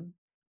time,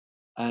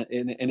 and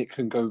it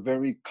can go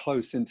very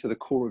close into the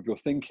core of your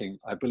thinking,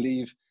 I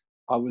believe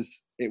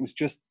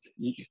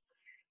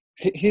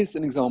here's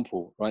an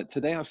example, right?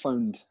 Today I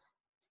phoned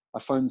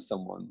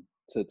someone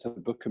to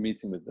book a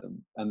meeting with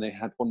them, and they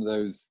had one of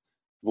those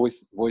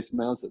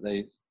voicemails that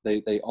they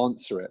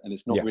answer it and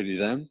it's not really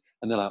them,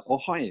 and they're like, oh,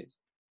 hi,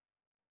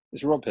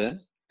 it's Rob here.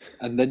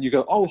 And then you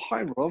go, oh,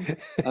 hi, Rob.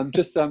 And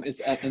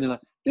they're like,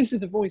 this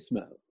is a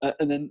voicemail.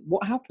 And then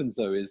what happens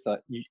though is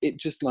that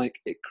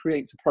it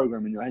creates a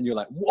program in your head. You're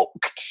like, whoa,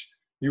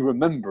 you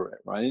remember it,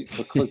 right?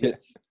 Because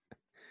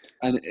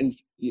I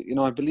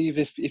believe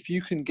if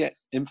you can get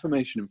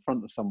information in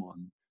front of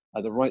someone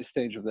at the right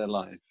stage of their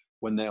life,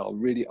 when they are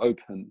really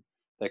open,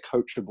 they're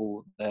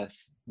coachable,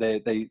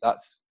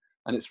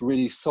 and it's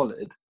really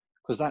solid,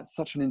 because that's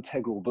such an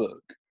integral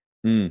book.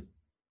 It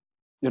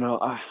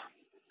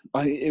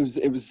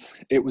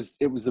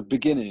was a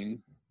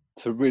beginning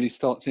to really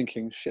start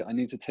thinking, shit, I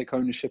need to take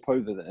ownership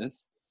over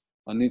this.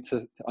 I need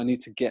to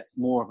get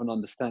more of an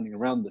understanding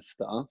around this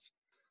stuff.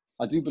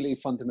 I do believe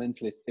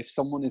fundamentally, if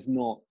someone is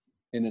not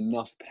in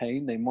enough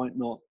pain, they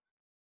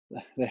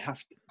have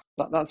to.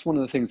 That's one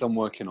of the things I'm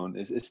working on.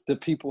 Is the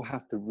people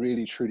have to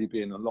really truly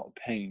be in a lot of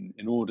pain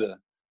in order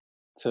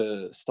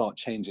to start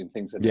changing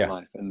things in their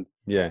life. And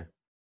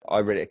I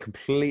read at a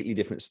completely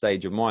different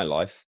stage of my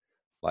life,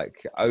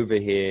 like over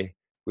here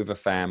with a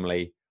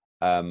family,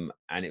 and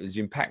it was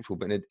impactful,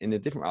 but in a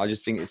different way. I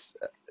just think it's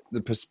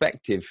the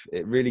perspective.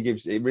 It really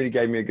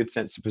gave me a good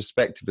sense of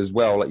perspective as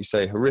well. Like you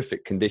say,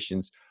 horrific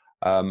conditions.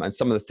 And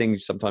some of the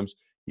things sometimes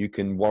you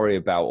can worry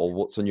about or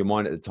what's on your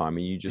mind at the time,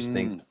 and you just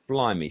think,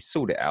 blimey,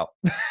 sort it out.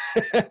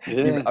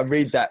 I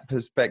read that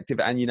perspective,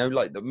 and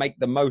like make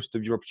the most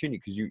of your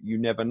opportunity, because you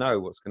never know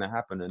what's going to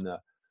happen. And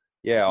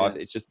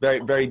it's just very,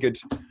 very good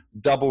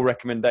double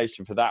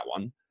recommendation for that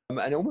one.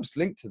 And almost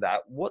linked to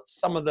that, what's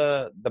some of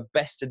the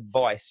best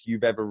advice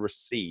you've ever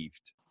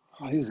received?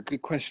 Oh, these are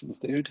good questions,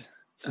 dude.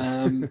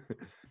 I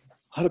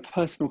had a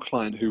personal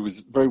client who was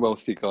a very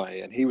wealthy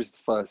guy, and he was the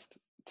first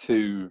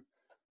to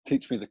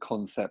teach me the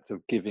concept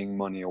of giving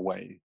money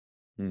away.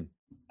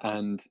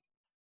 And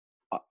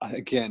I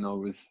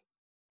was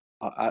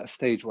at a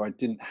stage where I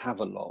didn't have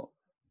a lot.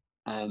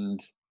 And,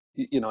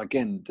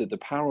 again, the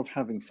power of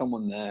having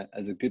someone there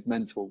as a good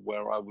mentor,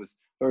 where I was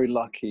very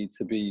lucky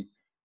to be,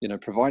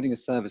 providing a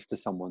service to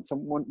someone.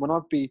 When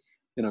I'd be,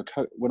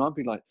 when I'd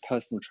be like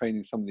personal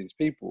training some of these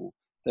people,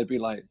 they'd be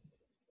like,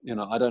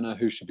 I don't know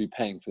who should be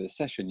paying for this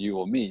session, you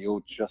or me.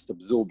 You're just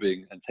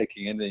absorbing and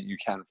taking anything you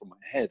can from my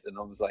head. And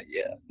I was like,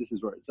 yeah, this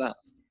is where it's at,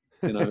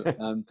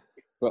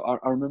 But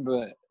I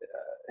remember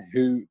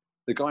the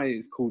guy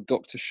is called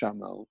Dr.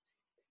 Shamal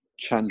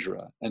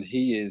Chandra, and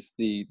he's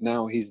the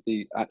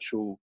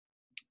actual,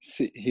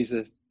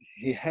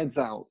 he heads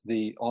out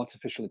the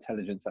artificial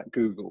intelligence at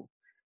Google.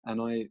 And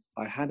I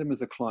had him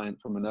as a client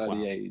from an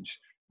early age,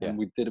 and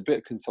we did a bit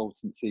of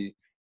consultancy.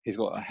 He's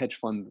got a hedge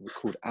fund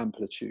called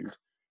Amplitude.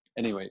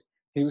 Anyway,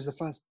 he was the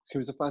first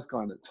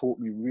guy that taught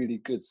me really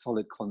good,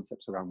 solid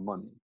concepts around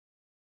money.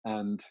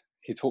 And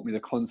he taught me the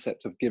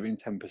concept of giving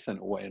 10%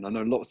 away. And I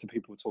know lots of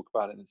people talk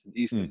about it, and it's an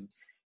Eastern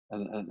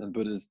and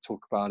Buddhists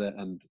talk about it.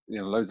 And,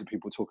 loads of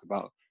people talk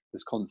about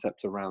this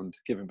concept around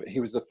giving, but he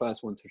was the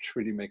first one to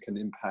truly make an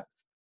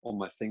impact on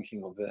my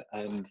thinking of it.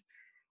 And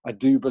I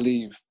do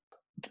believe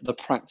the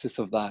practice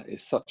of that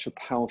is such a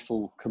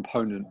powerful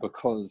component,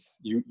 because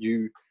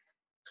you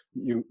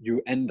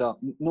end up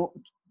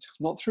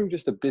not through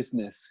just a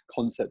business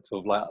concept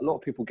of like, a lot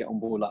of people get on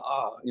board like,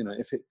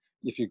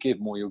 if you give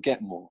more, you'll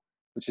get more,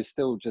 which is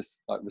still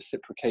just like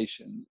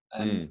reciprocation.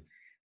 And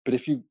but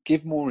if you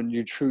give more and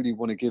you truly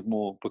want to give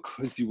more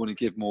because you want to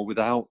give more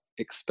without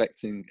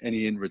expecting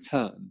any in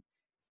return,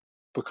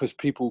 because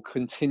people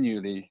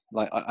continually,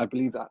 like, I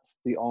believe that's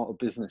the art of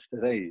business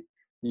today.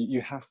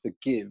 You have to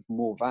give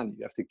more value.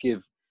 You have to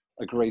give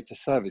a greater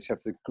service. You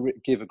have to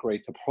give a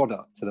greater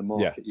product to the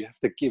market. You have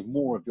to give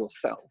more of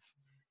yourself.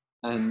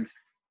 And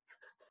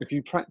if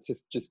you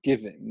practice just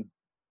giving,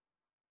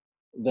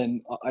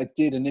 then I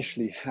did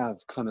initially have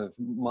kind of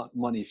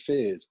money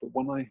fears. But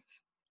when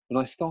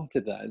I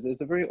started that,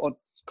 there's a very odd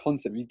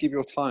concept. You give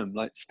your time,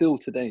 like still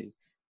today,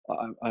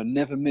 I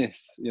never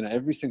miss,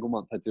 every single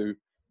month I do,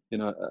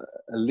 at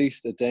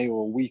least a day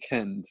or a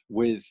weekend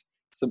with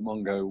St.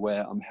 Mungo,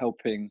 where I'm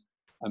helping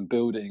and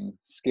building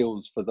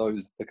skills for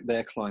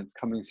their clients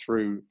coming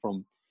through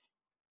from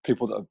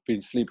people that have been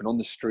sleeping on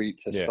the street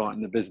to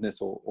starting the business,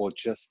 or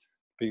just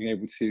being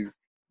able to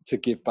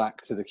give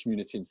back to the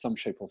community in some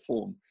shape or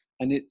form.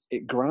 And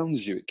it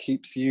grounds you. It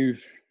keeps you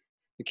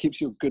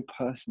a good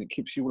person. It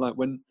keeps you, like,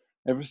 when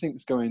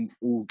everything's going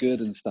all good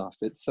and stuff,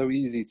 it's so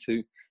easy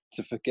to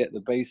forget the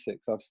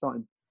basics. I've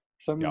started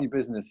so many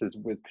businesses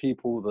with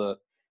people that,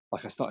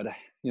 like, I started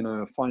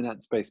a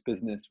finance-based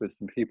business with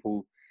some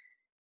people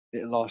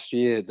last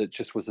year that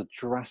just was a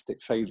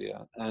drastic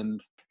failure.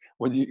 And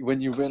when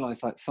you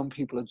realize, like, some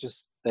people are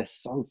they're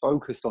so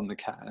focused on the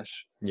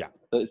cash, that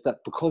it's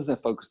that because they're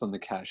focused on the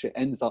cash, it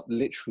ends up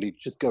literally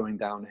just going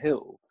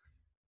downhill,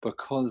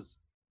 because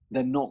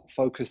they're not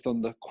focused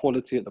on the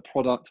quality of the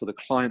product or the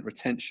client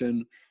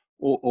retention,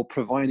 or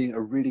providing a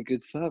really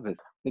good service.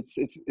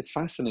 It's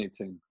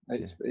fascinating.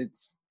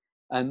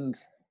 And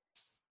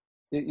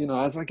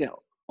as I get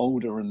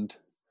older and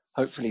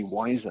hopefully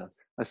wiser,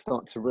 I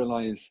start to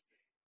realize,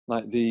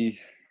 like,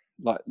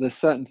 there's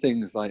certain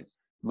things like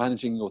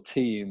managing your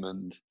team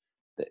and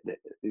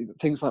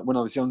things. Like, when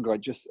I was younger,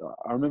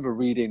 I remember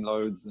reading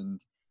loads, and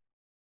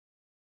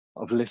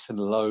I've listened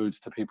loads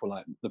to people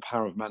like The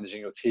Power of Managing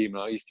Your Team,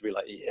 and I used to be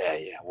like,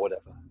 yeah,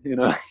 whatever,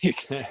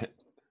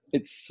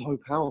 It's so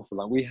powerful.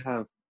 Like,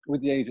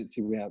 with the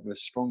agency, we have a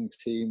strong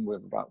team. We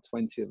have about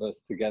 20 of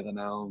us together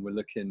now, and we're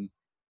looking,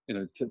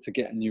 to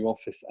get a new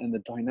office. And the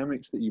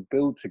dynamics that you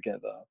build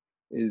together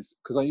is,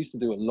 because I used to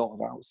do a lot of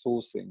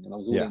outsourcing, and I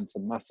was all into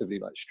massively,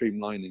 like,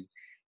 streamlining.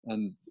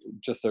 And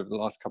just over the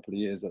last couple of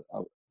years,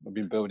 I've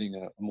been building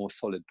a more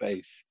solid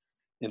base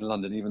in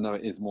London. Even though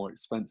it is more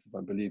expensive,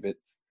 I believe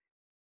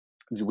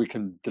we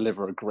can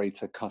deliver a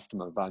greater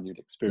customer valued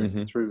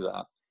experience through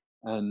that.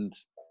 And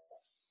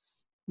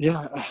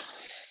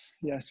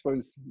I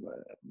suppose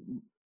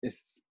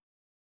it's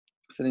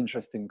an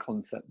interesting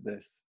concept,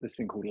 this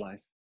thing called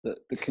life, that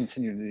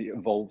continually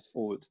evolves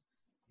forward.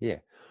 Yeah.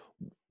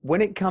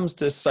 When it comes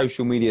to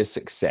social media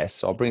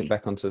success, I'll bring it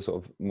back onto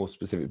sort of more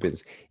specific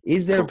business.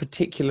 Is there a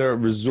particular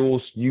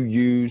resource you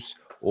use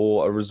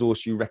or a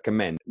resource you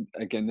recommend?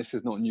 Again, this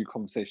is not a new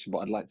conversation, but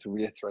I'd like to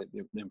reiterate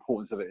the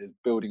importance of it is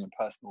building a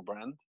personal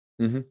brand.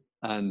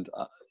 And,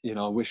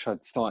 I wish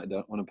I'd started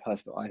on a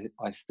personal,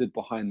 I stood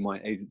behind my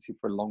agency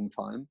for a long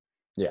time.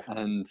 Yeah.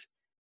 And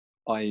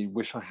I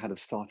wish I had have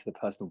started a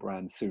personal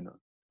brand sooner.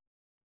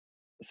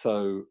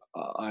 So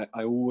I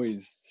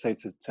always say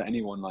to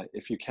anyone, like,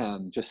 if you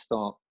can, just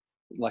start.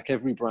 Like,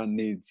 every brand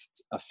needs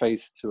a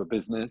face to a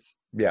business.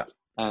 Yeah.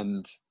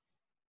 And,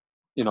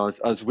 you know,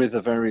 I was with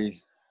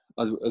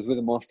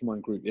a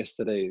mastermind group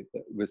yesterday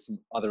with some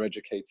other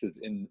educators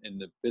in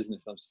the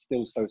business. I'm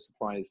still so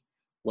surprised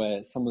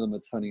where some of them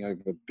are turning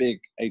over a big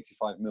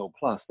 85 mil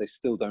plus, they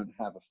still don't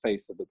have a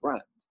face of the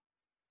brand.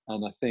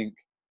 And I think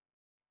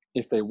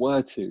if they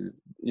were to,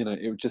 you know,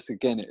 it would just,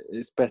 again,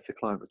 it's better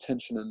client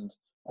retention and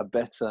a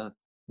better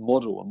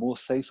model, a more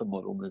safer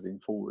model moving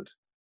forward.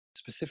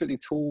 Specifically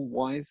tool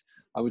wise,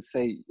 I would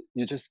say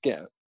you just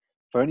get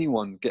a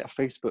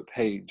Facebook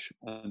page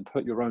and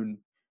put your own,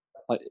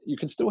 like, you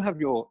can still have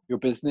your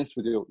business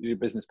with your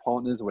business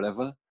partners or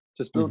whatever,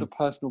 just build a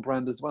personal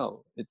brand as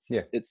well. It's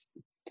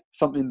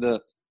something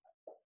that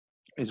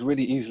is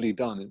really easily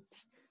done.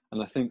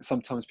 And I think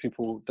sometimes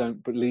people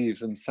don't believe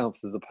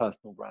themselves as a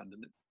personal brand,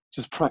 and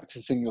just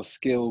practicing your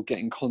skill,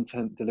 getting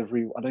content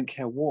delivery. I don't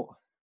care what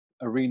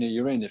arena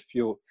you're in. If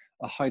you're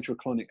a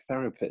hydrochloric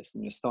therapist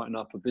and you're starting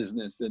up a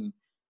business in,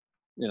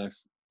 you know,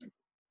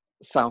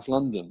 South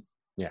London,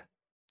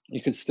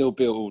 you could still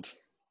build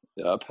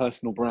a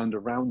personal brand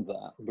around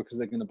that, because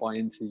they're going to buy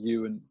into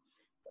you and,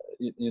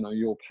 you know,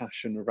 your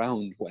passion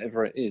around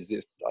whatever it is.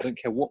 I don't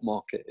care what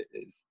market it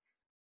is.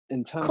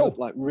 In terms of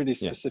like really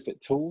specific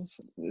tools,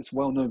 it's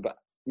well known, but,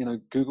 you know,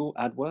 Google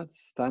AdWords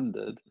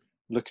standard,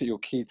 look at your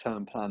key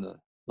term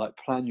planner, like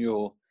plan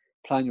your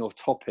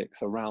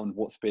topics around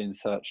what's being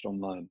searched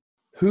online.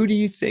 Who do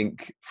you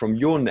think from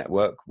your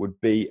network would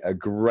be a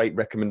great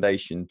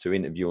recommendation to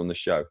interview on the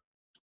show?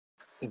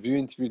 Have you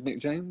interviewed Nick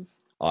James?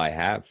 I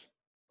have.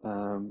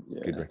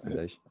 Good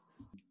recommendation.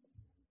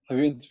 Have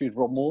you interviewed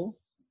Rob Moore?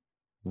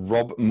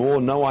 Rob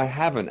Moore? No, I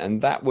haven't.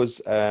 And that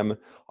was, I've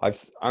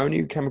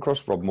only come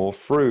across Rob Moore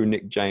through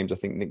Nick James. I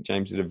think Nick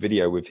James did a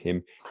video with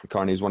him.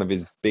 Currently, he's one of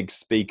his big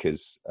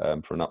speakers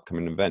for an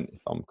upcoming event,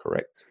 if I'm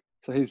correct.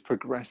 So he's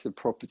Progressive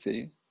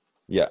Property.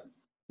 Yeah.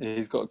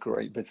 He's got a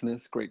great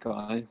business, great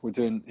guy. He's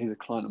a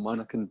client of mine.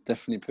 I can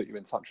definitely put you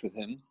in touch with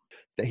him.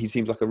 He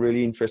seems like a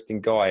really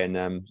interesting guy,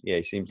 and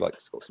he seems like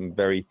he's got some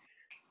very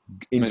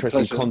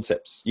interesting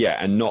concepts.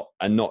 Yeah, and not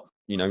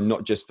you know,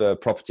 not just for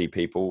property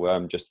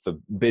people, just for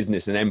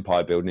business and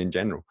empire building in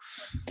general.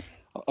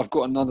 I've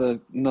got another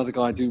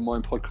guy I do my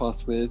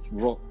podcast with,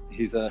 Rob.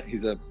 He's a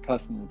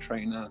personal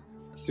trainer,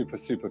 super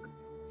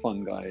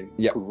fun guy.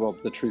 He's called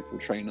Rob, the Truthful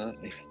Trainer.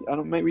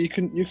 Maybe you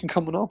can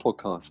come on our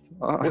podcast.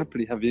 I'll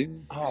happily have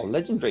you. Oh,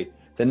 legendary.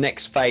 The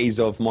next phase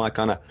of my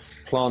kind of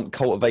plant,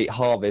 cultivate,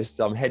 harvest,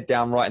 I'm head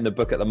down right in the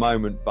book at the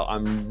moment, but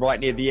I'm right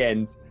near the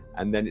end,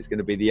 and then it's going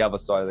to be the other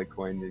side of the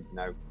coin, you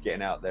know,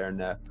 getting out there and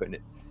putting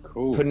it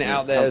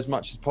out there as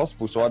much as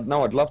possible. So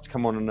I'd love to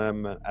come on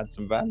and add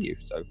some value.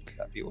 So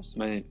that'd be awesome.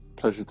 Mate,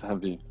 pleasure to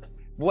have you.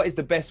 What is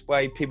the best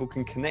way people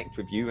can connect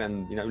with you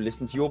and, you know,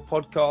 listen to your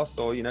podcast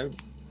or, you know,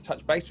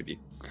 touch base with you?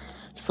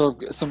 So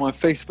my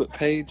Facebook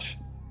page,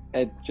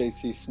 Ed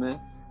JC Smith,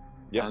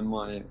 and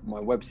my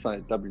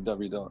website,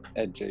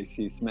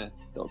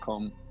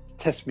 www.edjcsmith.com.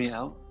 Test me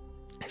out,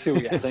 see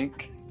what you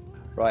think.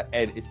 Right,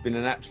 Ed, it's been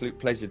an absolute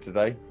pleasure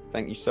today.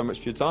 Thank you so much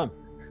for your time.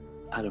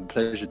 Adam,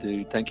 pleasure,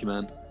 dude. Thank you,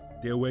 man.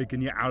 The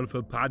Awaken Your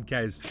Alpha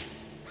podcast.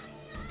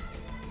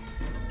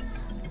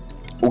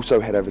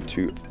 Also, head over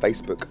to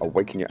Facebook,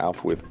 Awaken Your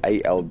Alpha with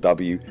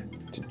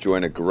ALW, to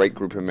join a great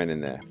group of men in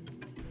there.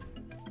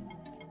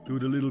 Do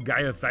the little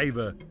guy a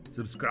favor,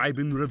 subscribe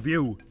and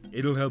review.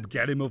 It'll help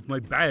get him off my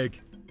back.